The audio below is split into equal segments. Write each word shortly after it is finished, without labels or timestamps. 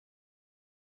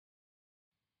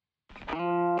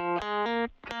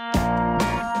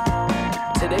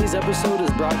Today's episode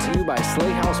is brought to you by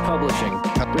Slay House Publishing,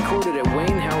 recorded at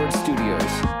Wayne Howard Studios.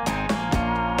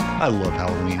 I love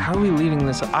Halloween. How are we leading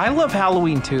this? I love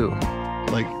Halloween too.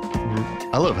 Like,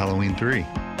 I love Halloween 3.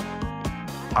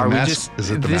 Are we just? This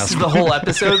is the whole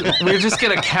episode. We're just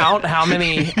gonna count how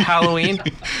many Halloween.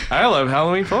 I love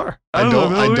Halloween 4. I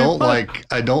don't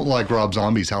like Rob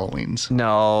Zombie's Halloweens.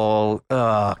 No.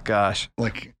 Oh gosh.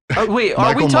 Like. Wait,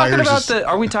 are we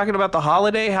talking about the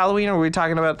holiday Halloween, or are we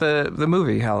talking about the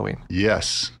movie Halloween?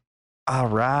 Yes. All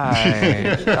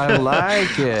right. I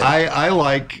like it. I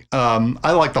like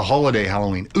the holiday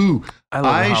Halloween. Ooh,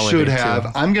 I should have.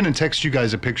 Too. I'm going to text you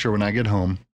guys a picture when I get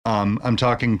home. I'm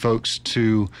talking, folks,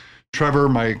 to Trevor,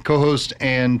 my co-host,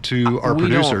 and to our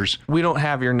producers. We don't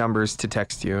have your numbers to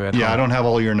text you at home. I don't have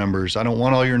all your numbers. I don't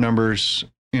want all your numbers.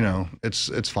 You know,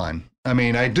 it's fine. I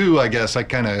mean, I do, I guess. I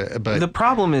kind of, but... The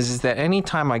problem is that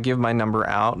anytime I give my number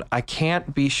out, I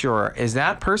can't be sure. Is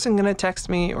that person going to text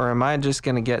me, or am I just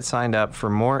going to get signed up for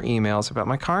more emails about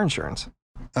my car insurance?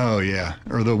 Oh, yeah.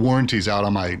 Or the warranty's out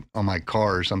on my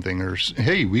car or something. Or,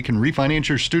 hey, we can refinance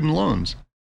your student loans.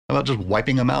 How about just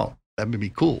wiping them out? That would be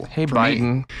cool. Hey,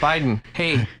 Biden.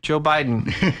 Hey, Joe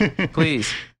Biden,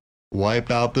 please.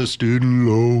 Wipe out the student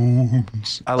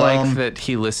loans. I like that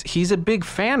he's a big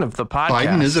fan of the podcast.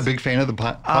 Biden is a big fan of the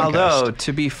podcast. Although,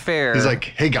 to be fair, he's like,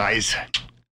 "Hey guys,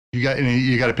 you got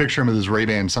a picture of him with his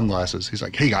Ray-Ban sunglasses." He's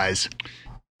like, "Hey guys,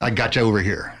 I got you over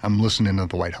here. I'm listening at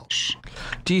the White House."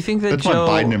 Do you think that that's Joe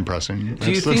my Biden impression?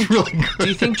 That's really good. Do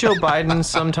you think Joe Biden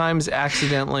sometimes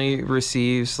accidentally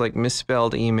receives like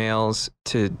misspelled emails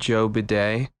to Joe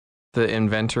Bidet, the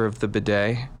inventor of the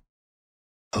bidet?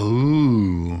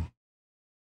 Oh.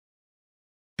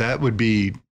 That would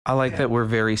be... I like that we're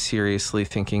very seriously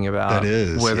thinking about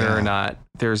whether or not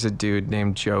there's a dude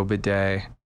named Joe Bidet.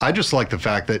 I just like the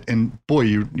fact that, and boy,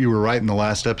 you were right in the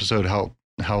last episode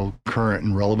how current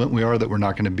and relevant we are, that we're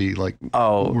not going to be like,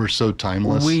 we're so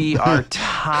timeless. We are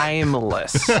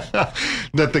timeless.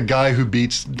 That the guy who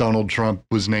beats Donald Trump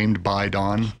was named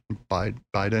Biden.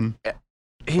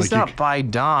 He's like not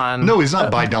Biden. No, he's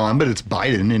not Biden, but it's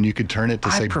Biden, and you could turn it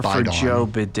to say Biden. I prefer Joe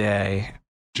Bidet.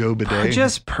 Joe Bidet?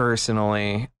 Just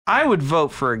personally, I would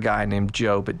vote for a guy named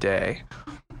Joe Bidet.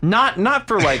 Not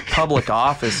for like public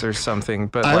office or something,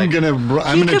 but I'm gonna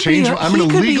legally change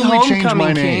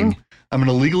my name. I'm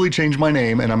gonna legally change my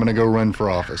name, and I'm gonna go run for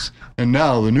office. And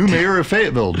now the new mayor of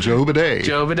Fayetteville, Joe Bidet.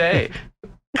 Joe Bidet.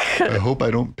 I hope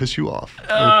I don't piss you off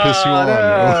or piss you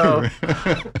on.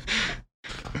 No.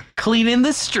 Cleaning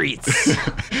the streets.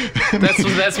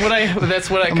 That's what I call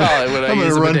it. I'm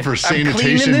gonna run for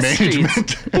sanitation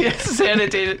management.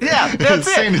 Sanitation. Yeah, that's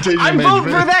it. Sanitation I'm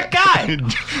voting for that guy.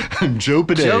 I'm Joe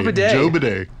Bidet. Joe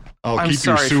Bidet. I'll keep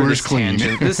your sewers clean.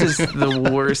 This is the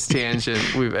worst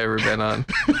tangent we've ever been on.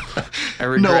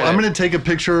 I'm going to take a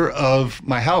picture of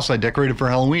my house I decorated for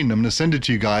Halloween. I'm going to send it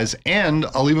to you guys, and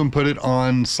I'll even put it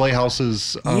on Slay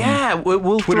House's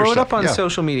we'll Twitter throw it stuff. up on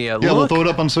social media. Yeah, we'll throw it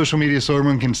up on social media so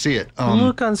everyone can see it.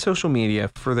 Look on social media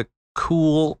for the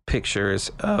cool pictures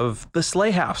of the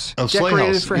Slay House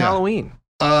decorated for Halloween.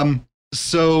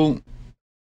 So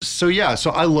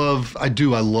I love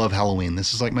Halloween.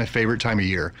 This is like my favorite time of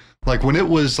year. Like when it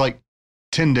was like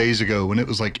 10 days ago, when it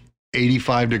was like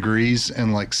 85 degrees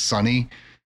and like sunny,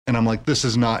 and I'm like, this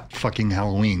is not fucking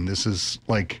Halloween. This is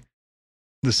like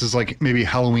maybe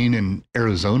Halloween in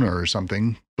Arizona or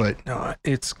something. But no,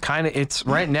 it's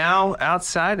right now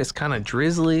outside. It's kind of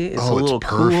drizzly. It's a little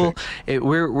perfect. Cool.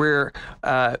 We're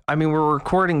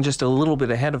recording just a little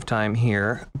bit ahead of time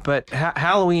here, but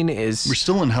Halloween is. We're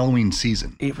still in Halloween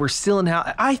season. We're still in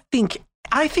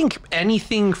I think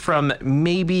anything from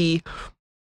maybe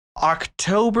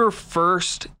October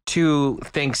 1st to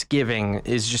Thanksgiving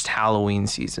is just Halloween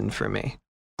season for me.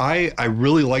 I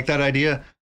really like that idea.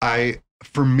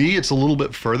 For me, it's a little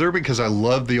bit further because I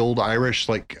love the old Irish,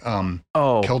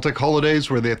 Celtic holidays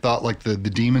where they thought like the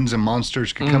demons and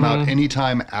monsters could come out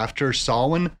anytime after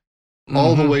Samhain,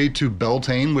 all the way to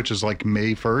Beltane, which is like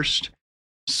May 1st.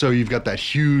 So you've got that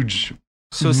huge.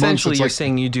 So essentially, you're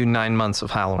saying you do 9 months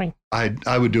of Halloween.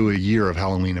 I would do a year of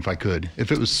Halloween if I could.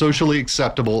 If it was socially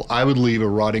acceptable, I would leave a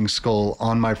rotting skull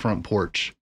on my front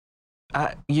porch.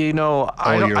 I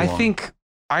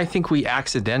think we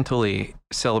accidentally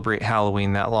celebrate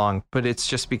Halloween that long, but it's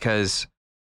just because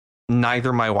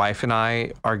neither my wife and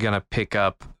I are going to pick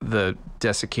up the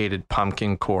desiccated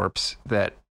pumpkin corpse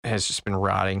that has just been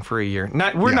rotting for a year.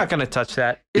 We're not going to touch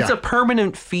that. It's a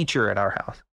permanent feature at our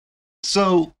house.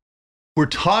 So we're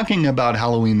talking about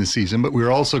Halloween this season, but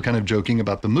we're also kind of joking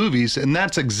about the movies. And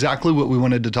that's exactly what we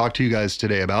wanted to talk to you guys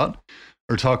today about.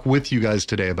 or talk with you guys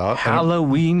today about.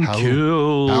 Halloween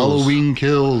Kills. Halloween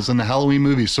Kills and the Halloween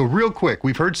movies. So real quick,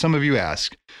 we've heard some of you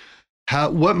ask,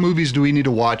 what movies do we need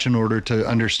to watch in order to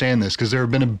understand this? Because there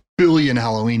have been a billion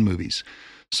Halloween movies.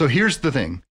 So here's the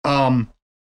thing.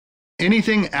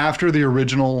 Anything after the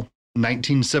original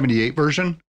 1978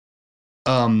 version,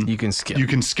 you can skip. You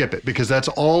can skip it because that's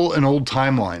all an old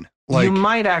timeline. Like, you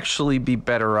might actually be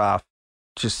better off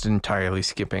just entirely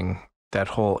skipping that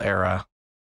whole era.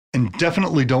 And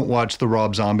definitely don't watch the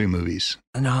Rob Zombie movies.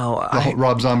 No,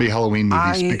 Rob Zombie Halloween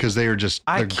movies because they are just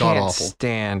they're god awful. I can't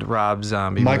stand Rob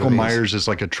Zombie. Michael movies. Myers is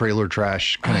like a trailer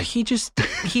trash kind of.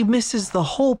 He misses the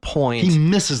whole point. He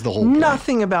misses the whole point.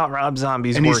 Nothing about Rob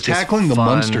Zombie's and work he's tackling the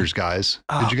monsters, guys.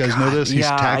 Did you guys know this? He's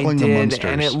tackling the monsters,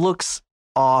 and it looks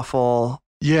awful.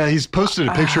 Yeah, he's posted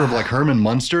a picture of like Herman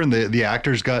Munster, and the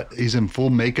actor's he's in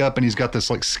full makeup, and he's got this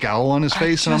like scowl on his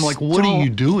face, and I'm like, what are you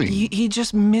doing? He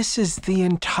just misses the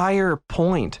entire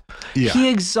point. Yeah. He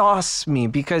exhausts me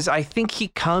because I think he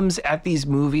comes at these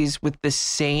movies with the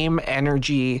same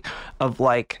energy of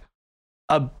like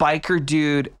a biker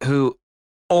dude who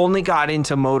only got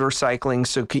into motorcycling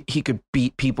so he could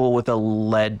beat people with a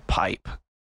lead pipe.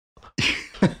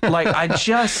 Like I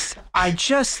just,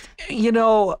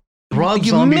 Rob you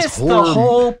Zombie's missed horror. The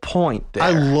whole point there. I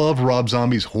love Rob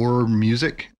Zombie's horror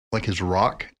music, like his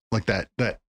rock, like that.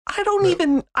 I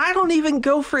don't even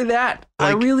go for that.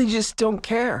 Like, I really just don't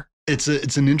care. It's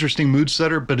an interesting mood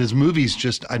setter, but his movies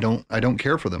just I don't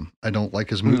care for them. I don't like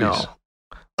his movies.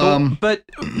 No. But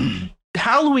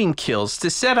Halloween Kills, to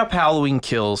set up Halloween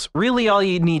Kills, really all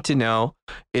you need to know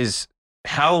is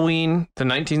Halloween, the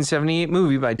 1978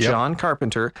 movie by John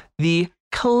Carpenter, the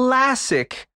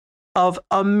classic of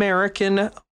American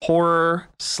horror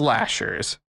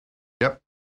slashers. Yep.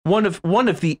 One of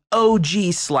the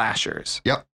OG slashers.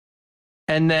 Yep.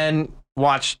 And then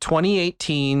watch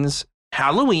 2018's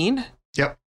Halloween.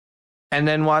 Yep. And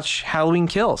then watch Halloween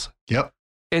Kills. Yep.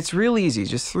 It's real easy,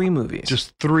 just 3 movies.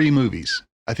 Just 3 movies.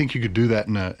 I think you could do that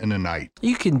in a night.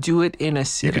 You can do it in a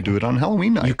sitting. You could do it on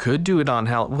Halloween night. You could do it on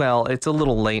well, it's a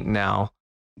little late now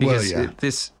because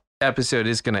this episode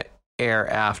is going to air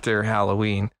after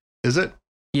Halloween. Is it?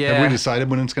 Yeah. Have we decided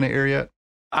when it's going to air yet?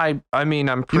 I mean,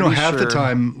 I'm pretty sure. Half the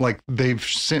time, like they've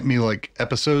sent me like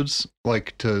episodes,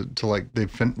 like to like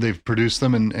they've produced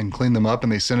them and cleaned them up,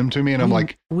 and they send them to me, and I'm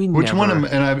like, which one?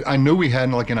 And I know we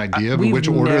had like an idea of which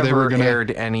order they were going to.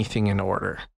 Aired anything in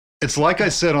order. It's like I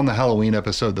said on the Halloween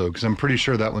episode though, because I'm pretty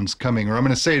sure that one's coming, or I'm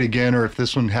going to say it again, or if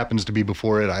this one happens to be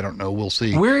before it, I don't know. We'll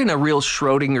see. We're in a real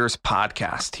Schrodinger's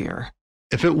podcast here.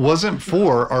 If it wasn't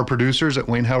for our producers at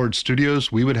Wayne Howard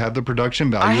Studios, we would have the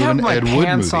production value I have of an my Ed Wood movie.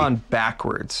 pants on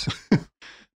backwards.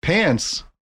 Pants?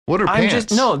 What are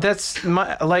pants? That's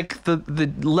my like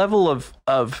the level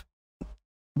of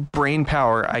brain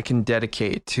power I can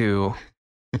dedicate to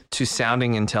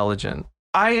sounding intelligent.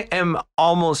 I am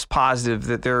almost positive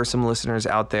that there are some listeners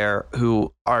out there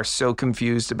who are so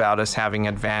confused about us having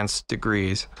advanced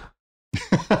degrees.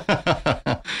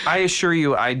 I assure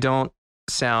you, I don't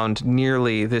sound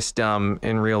nearly this dumb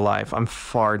in real life. I'm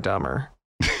far dumber.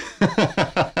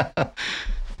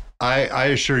 I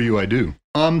assure you I do.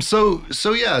 So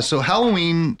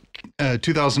Halloween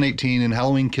 2018 and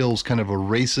Halloween Kills kind of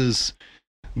erases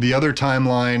the other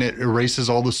timeline. It erases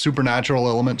all the supernatural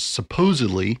elements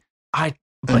supposedly.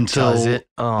 Does it?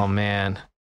 Oh man.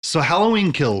 So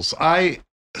Halloween Kills.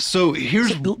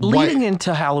 Here's leading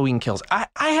into Halloween Kills. I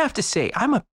have to say,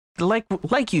 I'm a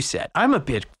like you said, I'm a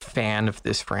big fan of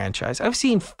this franchise. I've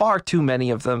seen far too many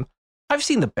of them. I've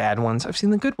seen the bad ones. I've seen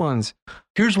the good ones.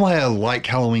 Here's why I like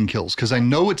Halloween Kills, because I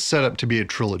know it's set up to be a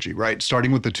trilogy, right?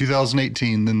 Starting with the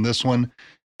 2018, then this one,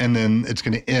 and then it's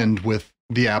going to end with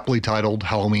the aptly titled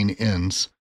Halloween Ends,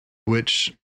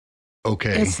 which,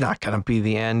 okay. It's not going to be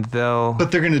the end, though.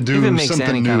 But they're going to do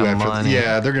something new after.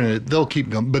 Yeah, they'll keep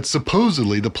going. But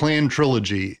supposedly the planned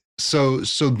trilogy. So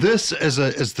this as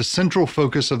the central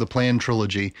focus of the planned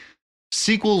trilogy,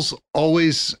 sequels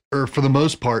always, or for the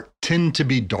most part, tend to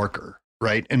be darker,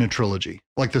 right? In a trilogy.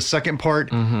 Like the second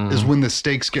part is when the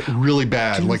stakes get really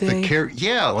bad. Like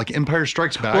Empire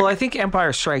Strikes Back. Well, I think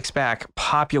Empire Strikes Back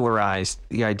popularized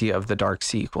the idea of the dark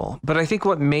sequel. But I think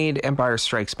what made Empire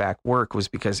Strikes Back work was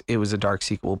because it was a dark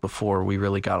sequel before we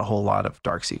really got a whole lot of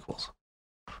dark sequels.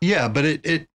 Yeah, but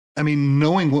it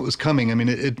knowing what was coming,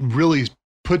 it really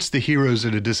puts the heroes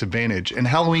at a disadvantage, and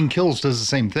Halloween Kills does the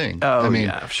same thing. Oh,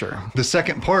 yeah, sure. The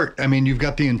second part, you've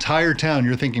got the entire town.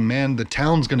 You're thinking, man, the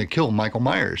town's going to kill Michael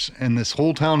Myers, and this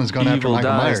whole town has gone after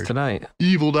Michael Myers tonight.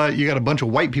 Evil dies. You got a bunch of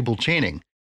white people chanting,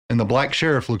 and the black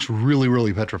sheriff looks really,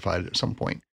 really petrified at some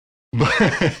point.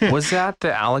 Was that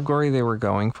the allegory they were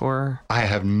going for? I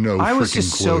have no I was freaking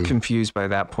just clue. so confused by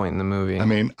that point in the movie. I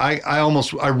mean,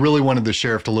 I really wanted the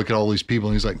sheriff to look at all these people,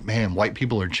 and he's like, "Man, white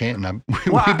people are chanting.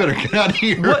 We better get out of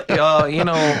here." What,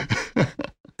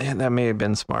 that may have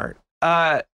been smart.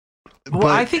 Well,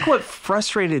 I think what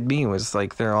frustrated me was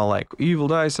like they're all like, "Evil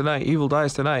dies tonight, evil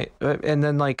dies tonight," and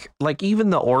then like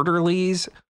even the orderlies,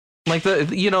 like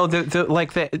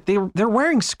they're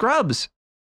wearing scrubs,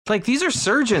 like these are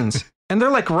surgeons, and they're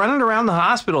like running around the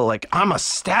hospital like, "I'm a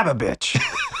stab a bitch."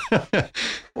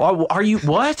 Well, are you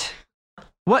what?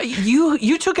 What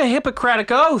you took a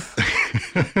Hippocratic oath?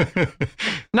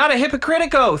 Not a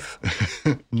Hippocratic oath.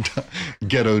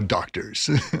 Ghetto doctors.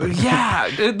 Yeah,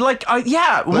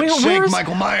 yeah. Let's shake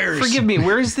Michael Myers. Forgive me.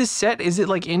 Where is this set? Is it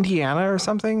like Indiana or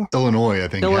something? Illinois, I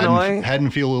think. Illinois?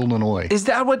 Haddonfield, Illinois. Is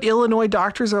that what Illinois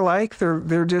doctors are like?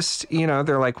 They're just,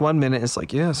 they're like 1 minute it's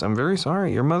like, yes, I'm very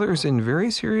sorry. Your mother's in very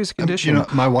serious condition.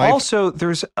 My wife. Also,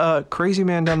 there's a crazy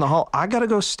man down the hall. I gotta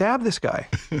go stab this guy.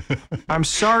 I'm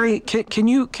sorry. Can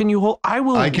you hold?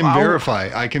 I can verify.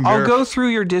 I'll go through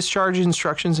your discharge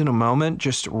instructions in a moment.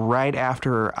 Just right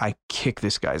after I kick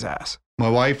this guy's ass. My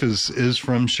wife is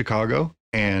from Chicago,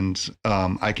 and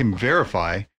I can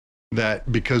verify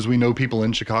that because we know people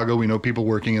in Chicago, we know people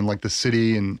working in like the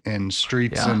city and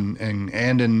streets and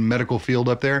in medical field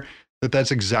up there,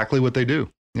 that's exactly what they do.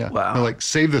 Yeah. Wow. They're like,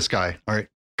 save this guy. All right,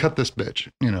 cut this bitch,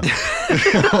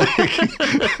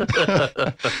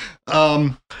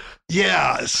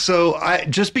 yeah. So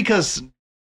just because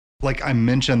like I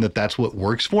mentioned that's what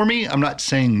works for me, I'm not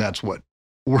saying that's what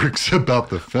works about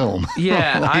the film.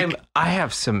 Yeah, I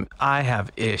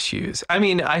have issues. I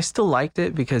mean, I still liked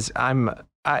it because the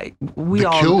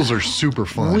kills are super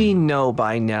fun. We know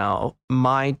by now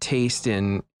my taste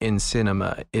in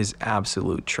cinema is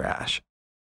absolute trash.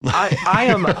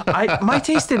 My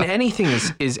taste in anything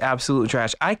is absolute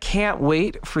trash. I can't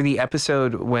wait for the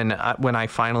episode when I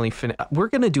finally finish. We're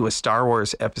gonna do a Star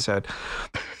Wars episode,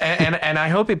 and I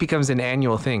hope it becomes an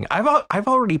annual thing. I've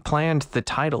already planned the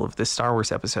title of this Star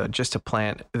Wars episode just to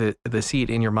plant the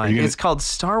seed in your mind. It's called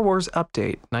Star Wars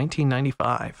Update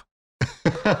 1995,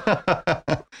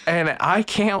 and I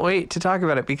can't wait to talk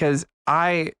about it because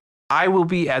I will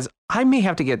be I may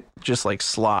have to get just like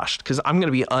sloshed because I'm going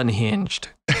to be unhinged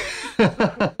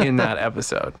in that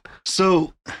episode.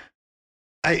 So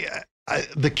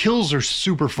the kills are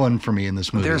super fun for me in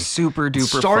this movie. They're super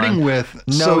duper Starting fun. with,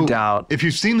 no doubt. If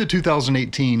you've seen the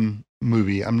 2018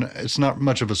 movie, it's not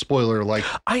much of a spoiler. Like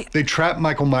they trap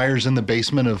Michael Myers in the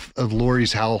basement of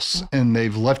Laurie's house and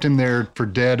they've left him there for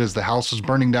dead as the house is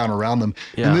burning down around them.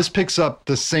 Yeah. And this picks up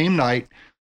the same night.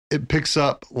 It picks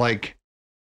up like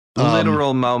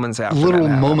literal moments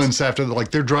after like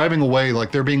they're driving away,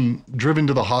 like they're being driven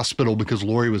to the hospital because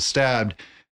Laurie was stabbed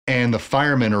and the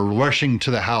firemen are rushing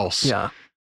to the house. Yeah.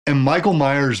 And Michael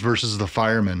Myers versus the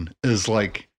firemen is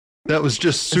like, that was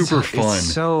just super fun.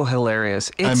 It's so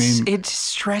hilarious. It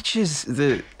stretches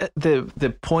the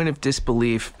point of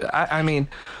disbelief. I mean,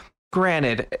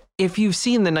 granted, if you've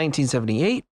seen the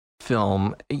 1978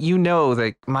 film, you know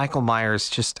that Michael Myers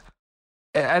just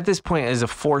at this point is a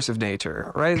force of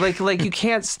nature, right? Like you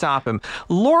can't stop him.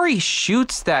 Laurie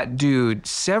shoots that dude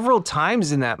several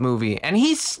times in that movie, and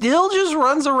he still just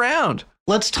runs around.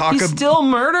 He still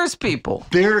murders people.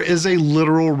 There is a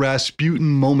literal Rasputin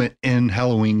moment in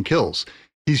Halloween Kills.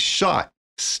 He's shot,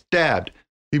 stabbed.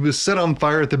 He was set on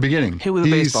fire at the beginning. Hit with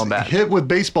a baseball bat. Hit with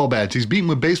baseball bats. He's beaten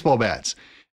with baseball bats.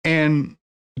 And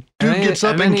dude gets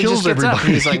up and kills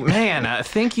everybody. He's like, man,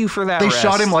 thank you for that. They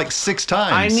shot him like 6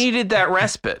 times. I needed that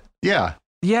respite. Yeah.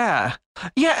 Yeah.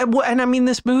 Yeah. And I mean,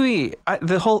 this movie,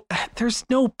 there's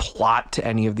no plot to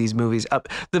any of these movies.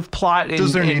 The plot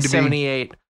in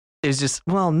 78 is just,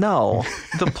 well, no.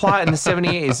 The plot in the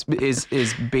 78 is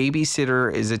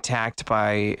babysitter is attacked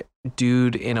by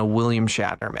dude in a William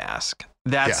Shatner mask.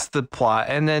 That's the plot.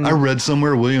 And then I read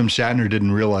somewhere William Shatner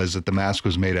didn't realize that the mask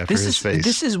was made after his face.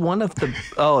 This is one of the,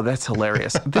 oh, that's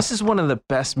hilarious. This is one of the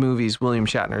best movies William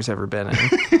Shatner's ever been in.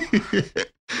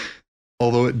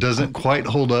 Although it doesn't quite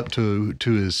hold up to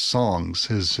his songs,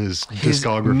 his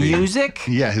discography. Music?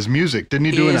 Yeah, his music. Didn't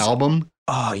he do an album?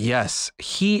 Oh, yes.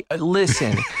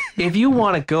 Listen, if you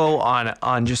want to go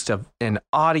on just an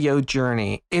audio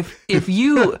journey, if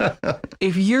you're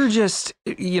just,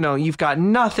 you've got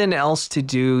nothing else to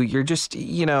do, you're just,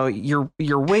 you're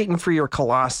waiting for your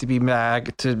colostomy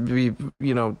bag to be,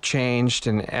 changed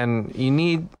and you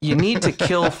need to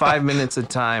kill 5 minutes of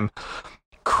time,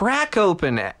 crack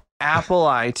open Apple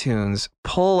iTunes,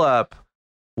 pull up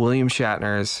William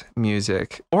Shatner's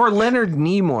music or Leonard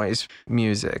Nimoy's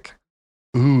music.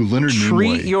 Ooh, Leonard Nimoy.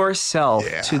 Treat yourself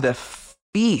to the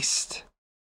feast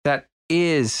that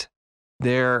is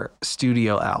their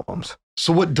studio albums.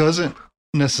 So what doesn't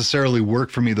necessarily work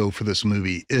for me though for this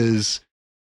movie is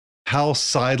how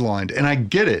sidelined, and I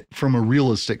get it from a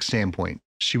realistic standpoint.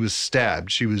 She was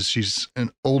stabbed. She's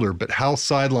an older, but how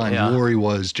sidelined Laurie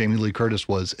was, Jamie Lee Curtis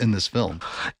was in this film.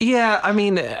 Yeah, I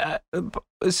mean,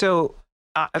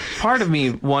 part of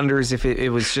me wonders if it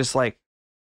was just like,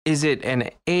 is it an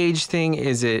age thing?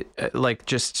 Is it like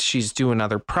just she's doing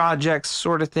other projects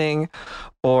sort of thing?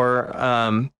 Or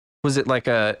was it like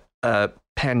a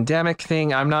pandemic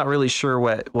thing? I'm not really sure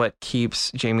what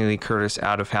keeps Jamie Lee Curtis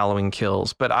out of Halloween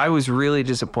Kills, but I was really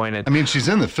disappointed. I mean, she's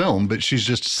in the film, but she's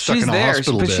just stuck in a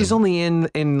hospital bed. But she's only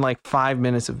in like 5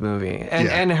 minutes of movie.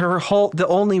 And the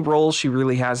only role she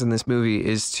really has in this movie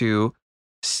is to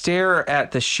stare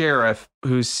at the sheriff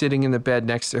who's sitting in the bed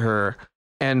next to her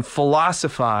and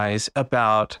philosophize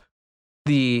about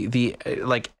the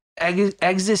like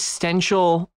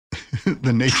existential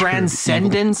the nature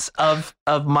transcendence of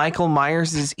Michael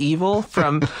Myers' evil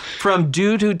from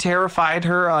dude who terrified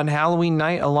her on Halloween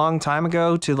night a long time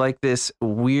ago to like this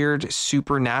weird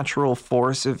supernatural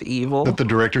force of evil that the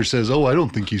director says, "Oh, I don't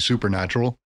think he's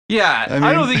supernatural." Yeah,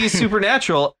 I don't think he's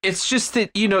supernatural. It's just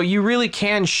that, you know, you really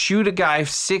can shoot a guy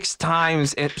 6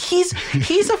 times and he's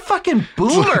a fucking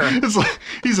boomer. It's like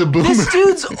he's a boomer. This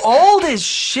dude's old as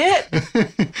shit.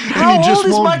 How old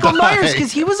is Michael Myers?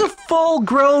 Because he was a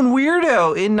full-grown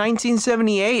weirdo in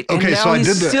 1978, and okay, now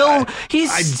so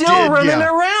he's still running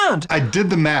around. I did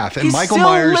the math, and he's Michael still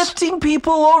Myers lifting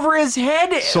people over his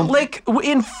head, like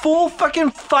in full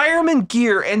fucking fireman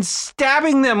gear, and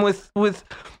stabbing them with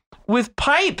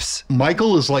pipes.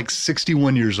 Michael is like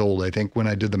 61 years old, I think, when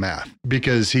I did the math,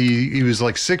 because he was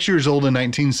like 6 years old in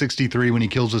 1963 when he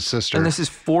kills his sister. And this is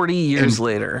 40 years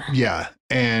later. Yeah.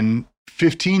 And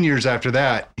 15 years after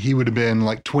that, he would have been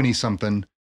like 20 something,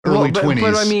 early 20s.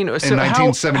 But I mean, so in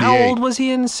 1978. How old was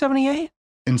he in 78?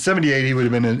 In 78, he would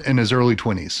have been in his early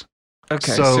 20s.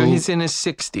 Okay. So he's in his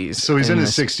 60s. So he's in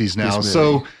his 60s now.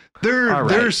 So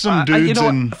there's some dudes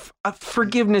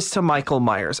forgiveness to Michael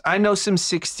Myers. I know some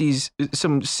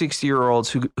 60-year-olds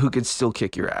who could still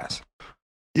kick your ass.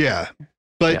 Yeah.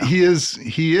 But he's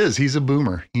a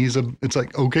boomer. It's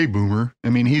like, okay, boomer.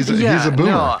 I mean, he's a boomer.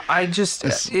 No, I just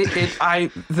I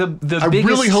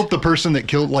really hope the person that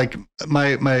killed, like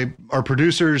our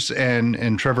producers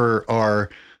and Trevor are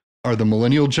the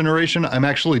millennial generation. I'm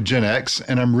actually Gen X,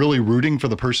 and I'm really rooting for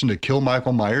the person to kill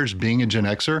Michael Myers being a Gen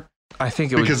Xer. I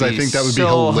think I think that would be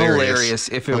hilarious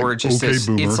if it were just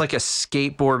it's like a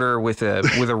skateboarder with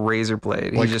a razor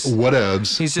blade. Like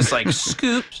whatevs. He's just like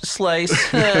scoop, slice,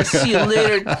 see you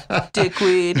later,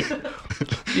 dickweed.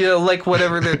 You know, like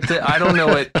whatever. I don't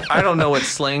know what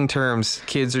slang terms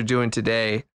kids are doing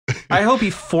today. I hope he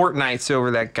Fortnites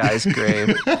over that guy's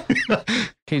grave.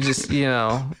 He just, you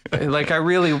know, like I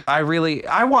want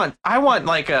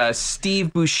like a Steve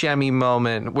Buscemi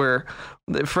moment where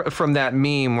from that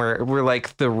meme where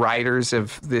like the writers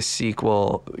of this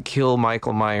sequel kill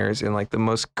Michael Myers in like the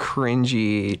most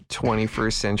cringy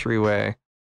 21st century way.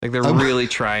 Like they're really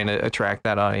trying to attract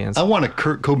that audience. I want a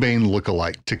Kurt Cobain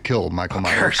lookalike to kill Michael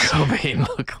Myers. Kurt Cobain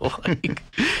lookalike.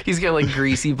 He's got like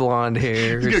greasy blonde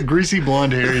hair. He's got greasy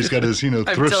blonde hair. He's got his,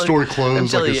 thrift store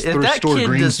clothes, like his thrift store green sweater.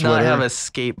 If that kid does not have a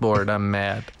skateboard, I'm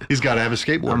mad. He's got to have a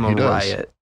skateboard. I'm a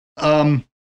riot.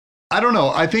 I don't know.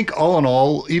 I think all in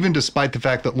all, even despite the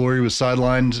fact that Laurie was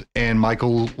sidelined and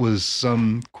Michael was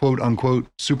some quote unquote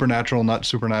supernatural, not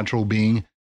supernatural being,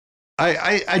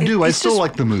 I still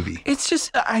like the movie. It's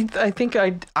just, I think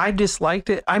I disliked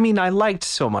it. I mean, I liked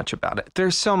so much about it.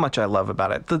 There's so much I love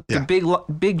about it. The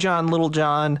Big John, Little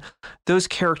John, those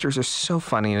characters are so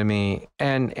funny to me.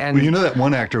 And well, you know that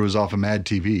one actor was off of Mad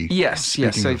TV. Yes,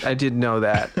 I did know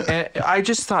that. And I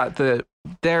just thought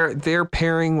their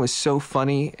pairing was so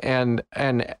funny, and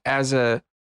as a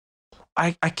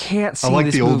I can't see. I like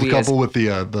this the old movie couple with the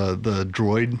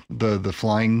droid, the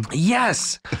flying.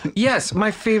 Yes. My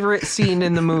favorite scene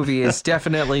in the movie is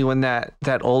definitely when that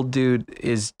old dude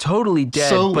is totally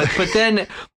dead.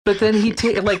 But then he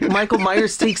like Michael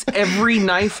Myers takes every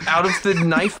knife out of the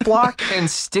knife block and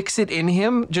sticks it in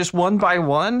him just one by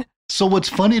one. So what's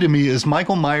funny to me is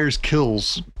Michael Myers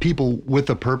kills people with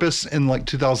a purpose in like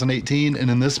 2018, and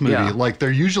in this movie, like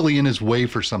they're usually in his way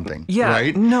for something. Yeah,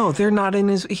 right? No, they're not in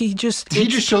his. He just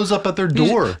shows up at their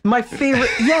door. My favorite.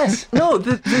 Yes, no.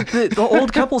 The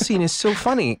old couple scene is so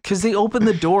funny because they open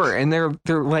the door and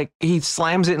they're like, he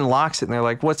slams it and locks it, and they're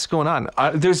like, "What's going on?"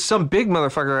 There's some big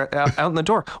motherfucker out in the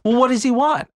door. Well, what does he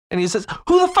want? And he says,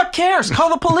 "Who the fuck cares? Call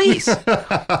the police."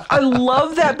 I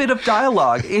love that bit of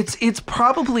dialogue. It's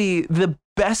probably the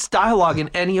best dialogue in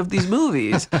any of these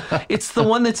movies. It's the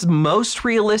one that's most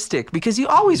realistic, because you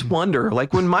always wonder,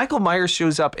 like when Michael Myers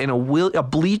shows up in a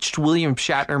bleached William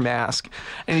Shatner mask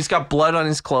and he's got blood on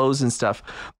his clothes and stuff.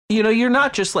 You know, you're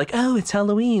not just like, oh, it's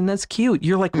Halloween, that's cute.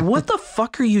 You're like, what the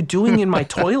fuck are you doing in my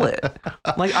toilet?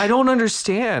 Like, I don't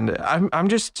understand. I'm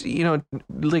just, you know,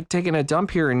 like taking a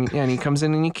dump here, and he comes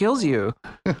in and he kills you.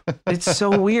 It's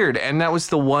so weird. And that was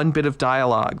the one bit of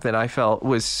dialogue that I felt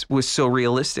was so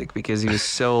realistic, because he was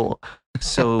so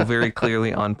very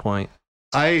clearly on point.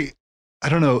 I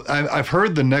don't know. I've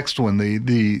heard the next one,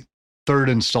 the third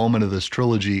installment of this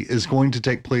trilogy, is going to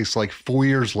take place like 4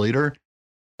 years later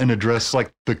and address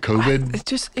like the COVID. It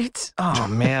just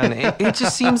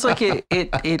seems like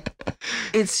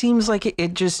it seems like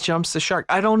it just jumps the shark.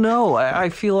 I don't know. I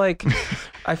feel like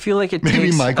it maybe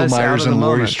takes Michael us Myers out of and the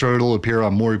Laurie moment. Strode will appear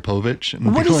on Maury Povich.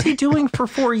 And What be is like, he doing for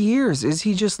 4 years? Is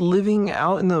he just living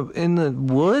out in the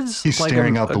woods? He's like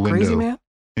staring out the crazy window. Man?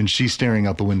 And she's staring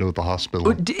out the window at the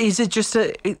hospital. Is it just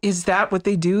is that what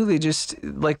they do? They just,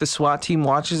 like, the SWAT team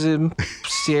watches him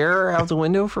stare out the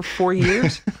window for 4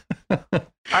 years?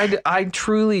 I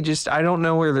truly just, I don't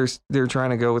know where they're trying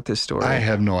to go with this story. I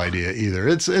have no idea either.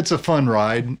 It's a fun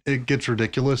ride. It gets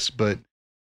ridiculous, but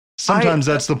sometimes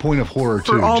that's the point of horror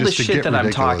too. For all the just to shit get that I'm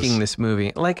ridiculous. talking this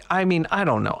movie, like, I mean, I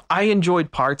don't know. I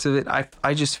enjoyed parts of it.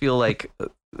 I just feel like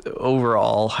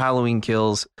overall Halloween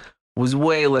Kills was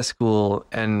way less cool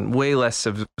and way less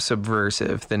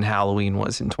subversive than Halloween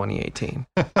was in 2018.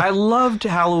 I loved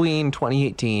Halloween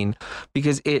 2018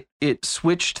 because it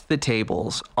switched the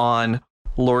tables on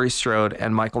Laurie Strode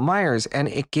and Michael Myers, and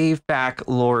it gave back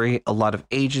Laurie a lot of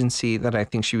agency that I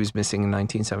think she was missing in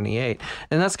 1978.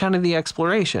 And that's kind of the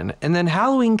exploration. And then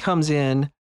Halloween comes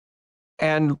in,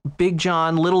 and Big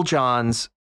John, Little John's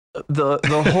the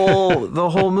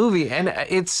whole movie, and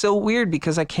it's so weird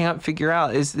because I can't figure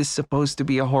out, is this supposed to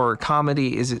be a horror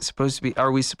comedy? Is it supposed to be,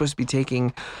 are we supposed to be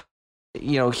taking,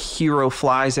 you know, Hero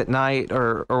Flies at Night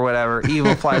or whatever,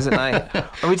 Evil Flies at Night?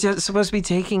 Are we just supposed to be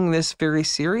taking this very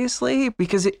seriously?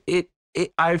 Because it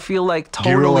I feel like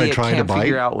totally it can't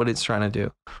figure out what it's trying to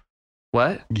do.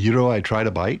 What? I try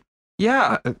to bite?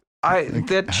 Yeah.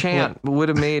 That chant would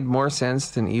have made more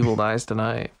sense than Evil Dies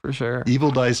Tonight, for sure.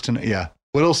 Evil Dies Tonight, yeah.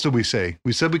 What else did we say?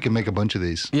 We said we could make a bunch of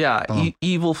these. Yeah,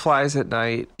 Evil Flies at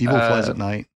Night. Evil Flies at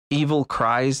Night. Evil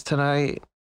Cries Tonight.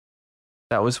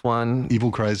 That was one. Evil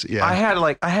Cries, yeah. I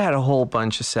had a whole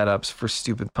bunch of setups for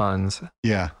stupid puns.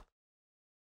 Yeah.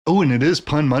 Oh, and it is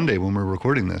Pun Monday when we're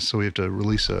recording this, so we have to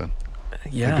release a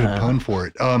good pun for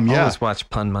it. I always watch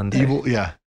Pun Monday.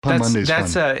 Pun Monday's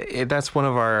fun. That's one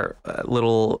of our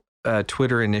little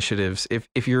Twitter initiatives.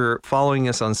 If you're following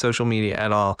us on social media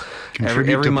at all,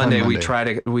 every Monday we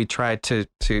try to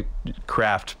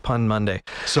craft Pun Monday.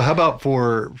 So how about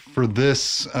for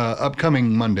this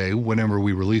upcoming Monday, whenever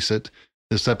we release it,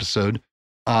 this episode,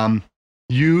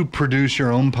 you produce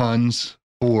your own puns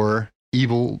for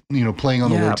evil, playing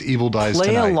on the words Evil Dies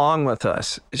Tonight. Play along with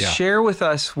us. Yeah. Share with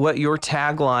us what your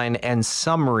tagline and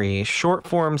summary, short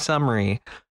form summary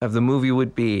of the movie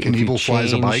would be. Can Evil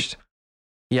Flies a Bite?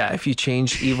 Yeah, if you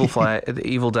change Evil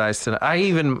Dies Tonight. I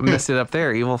even messed it up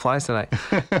there. Evil Flies Tonight.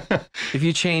 If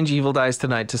you change Evil Dies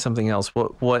Tonight to something else,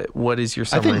 what is your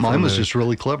summary? I think mine was just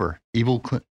really clever.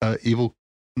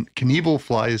 Can Evil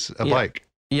Flies a Bike?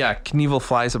 Yeah, Knievel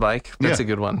Flies a Bike. That's a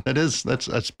good one. That's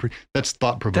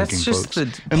thought provoking. That's just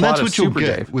folks. And that's what you'll Super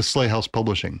get Dave. with Slay House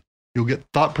Publishing. You'll get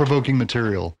thought provoking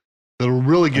material that'll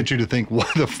really get you to think, why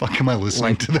the fuck am I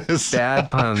listening to this?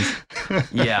 Bad puns.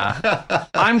 Yeah.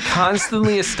 I'm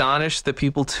constantly astonished that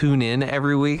people tune in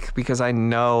every week, because I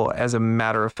know, as a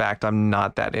matter of fact, I'm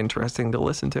not that interesting to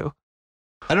listen to.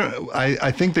 I don't know.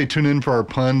 I think they tune in for our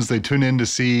puns. They tune in to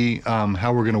see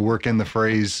how we're going to work in the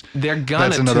phrase.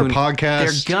 That's another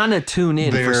podcast. They're gonna tune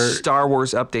in for Star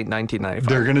Wars Update 1995.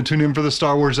 They're going to tune in for the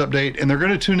Star Wars update, and they're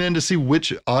going to tune in to see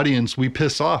which audience we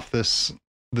piss off this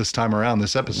time around,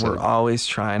 this episode. We're always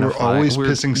trying to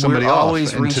pissing somebody off.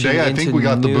 And today I think we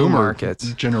got the boomer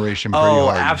generation pretty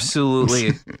hard.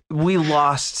 Absolutely. We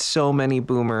lost so many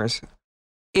boomers.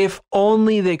 If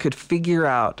only they could figure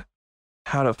out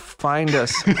how to find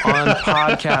us on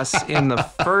podcasts in the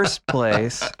first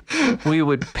place, we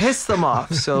would piss them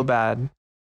off so bad.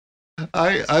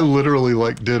 I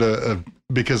literally did a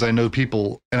because I know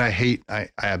people, and I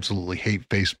absolutely hate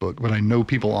Facebook, but I know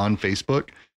people on Facebook.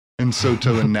 And so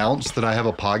to announce that I have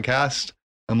a podcast,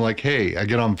 I'm like, hey, I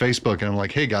get on Facebook and I'm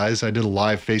like, hey guys, I did a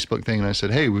live Facebook thing. And I said,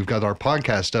 hey, we've got our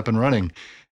podcast up and running.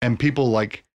 And people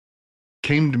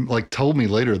came to told me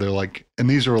later, they're like, and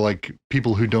these are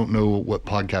people who don't know what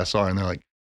podcasts are. And they're like,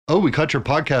 oh, we caught your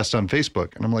podcast on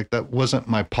Facebook. And I'm like, that wasn't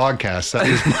my podcast. That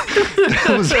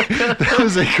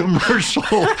was a commercial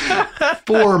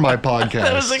for my podcast.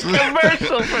 That was a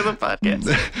commercial for the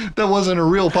podcast. That wasn't a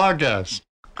real podcast.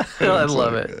 I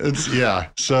love it.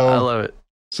 So I love it.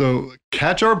 So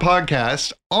catch our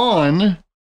podcast on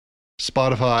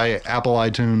Spotify, Apple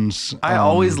iTunes. I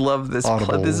always love this.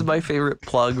 Audible. This is my favorite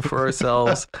plug for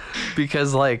ourselves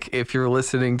because, like, if you're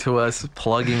listening to us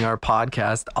plugging our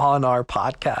podcast on our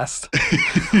podcast,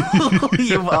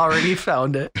 you've already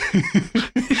found it.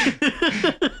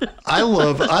 I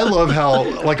love how,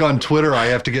 like, on Twitter, I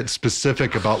have to get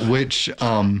specific about which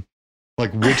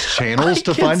channels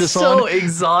to find us on. I'm so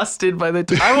exhausted by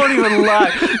I won't even lie.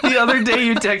 The other day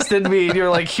you texted me and you're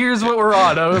like, here's what we're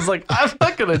on. I was like, I'm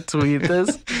not going to tweet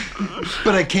this.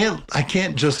 But I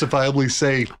can't justifiably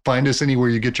say find us anywhere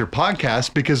you get your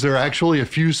podcast because there are actually a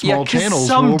few small channels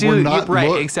where we're not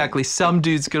exactly. Some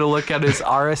dude's going to look at his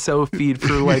RSO feed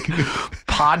for like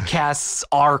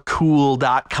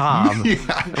podcasts.cool.com.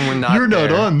 Yeah. And we're not You're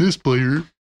not on this player.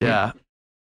 Yeah.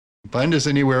 Find us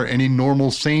anywhere any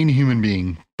normal, sane human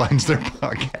being finds their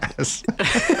podcast.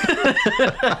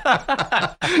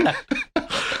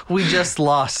 We just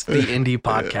lost the indie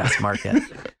podcast market.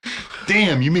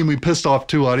 Damn, you mean we pissed off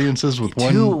 2 audiences with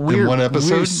one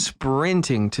episode? We're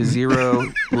sprinting to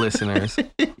 0 listeners.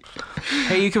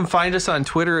 Hey, you can find us on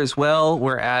Twitter as well.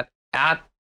 We're at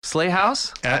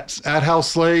Slayhouse. At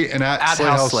House Slay and at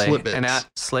Slayhouse Litbits. And at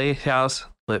Slayhouse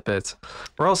Litbits.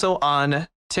 We're also on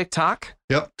TikTok.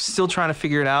 Yep. Still trying to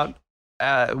figure it out.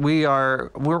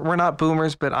 We're not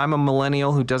boomers, but I'm a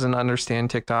millennial who doesn't understand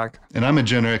TikTok. And I'm a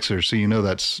Gen Xer, so you know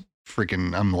that's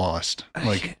freaking, I'm lost.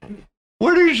 Like,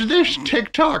 what is this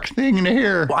TikTok thing in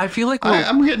here? Well, I feel like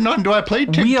I'm getting on. Do I play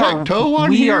tic-tac-toe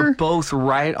on here? We here? are both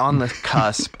right on the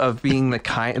cusp of being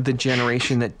the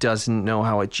generation that doesn't know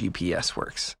how a GPS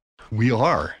works. We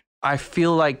are. I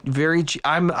feel like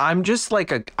I'm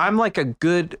like a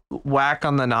good whack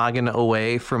on the noggin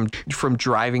away from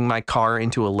driving my car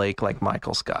into a lake like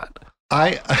Michael Scott.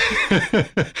 Our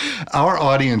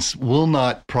audience will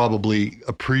not probably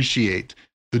appreciate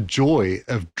the joy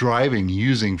of driving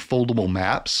using foldable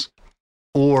maps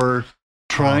or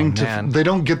trying they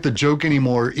don't get the joke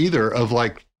anymore either of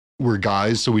like, we're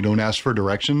guys, so we don't ask for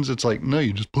directions. It's like, no,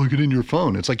 you just plug it in your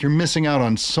phone. It's like you're missing out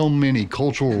on so many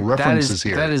cultural references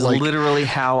here. That is like, literally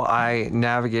how I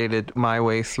navigated my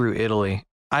way through Italy.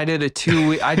 I did a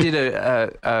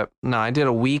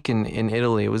week in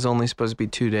Italy. It was only supposed to be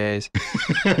 2 days.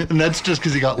 And that's just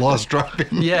because he got lost driving.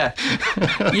 Yeah.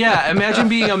 Yeah. Imagine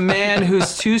being a man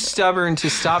who's too stubborn to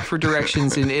stop for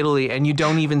directions in Italy and you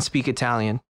don't even speak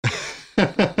Italian.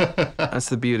 That's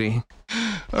the beauty.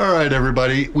 All right,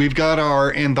 everybody. We've got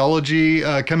our anthology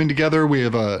coming together. We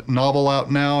have a novel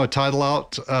out now, a title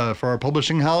out for our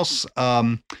publishing house.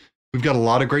 We've got a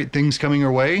lot of great things coming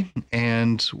our way,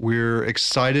 and we're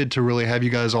excited to really have you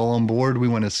guys all on board. We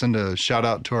want to send a shout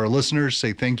out to our listeners,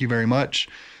 say thank you very much.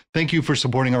 Thank you for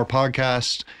supporting our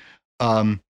podcast.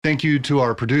 Thank you to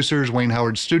our producers, Wayne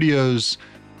Howard Studios.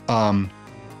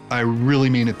 I really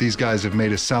mean it. These guys have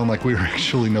made us sound like we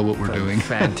actually know what we're doing.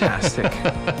 Fantastic.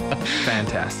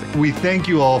 Fantastic. We thank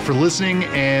you all for listening,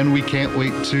 and we can't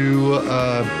wait to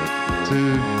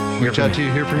reach out to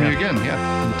you, hear from you again.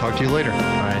 Yeah. We'll talk to you later. All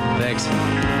right. Thanks.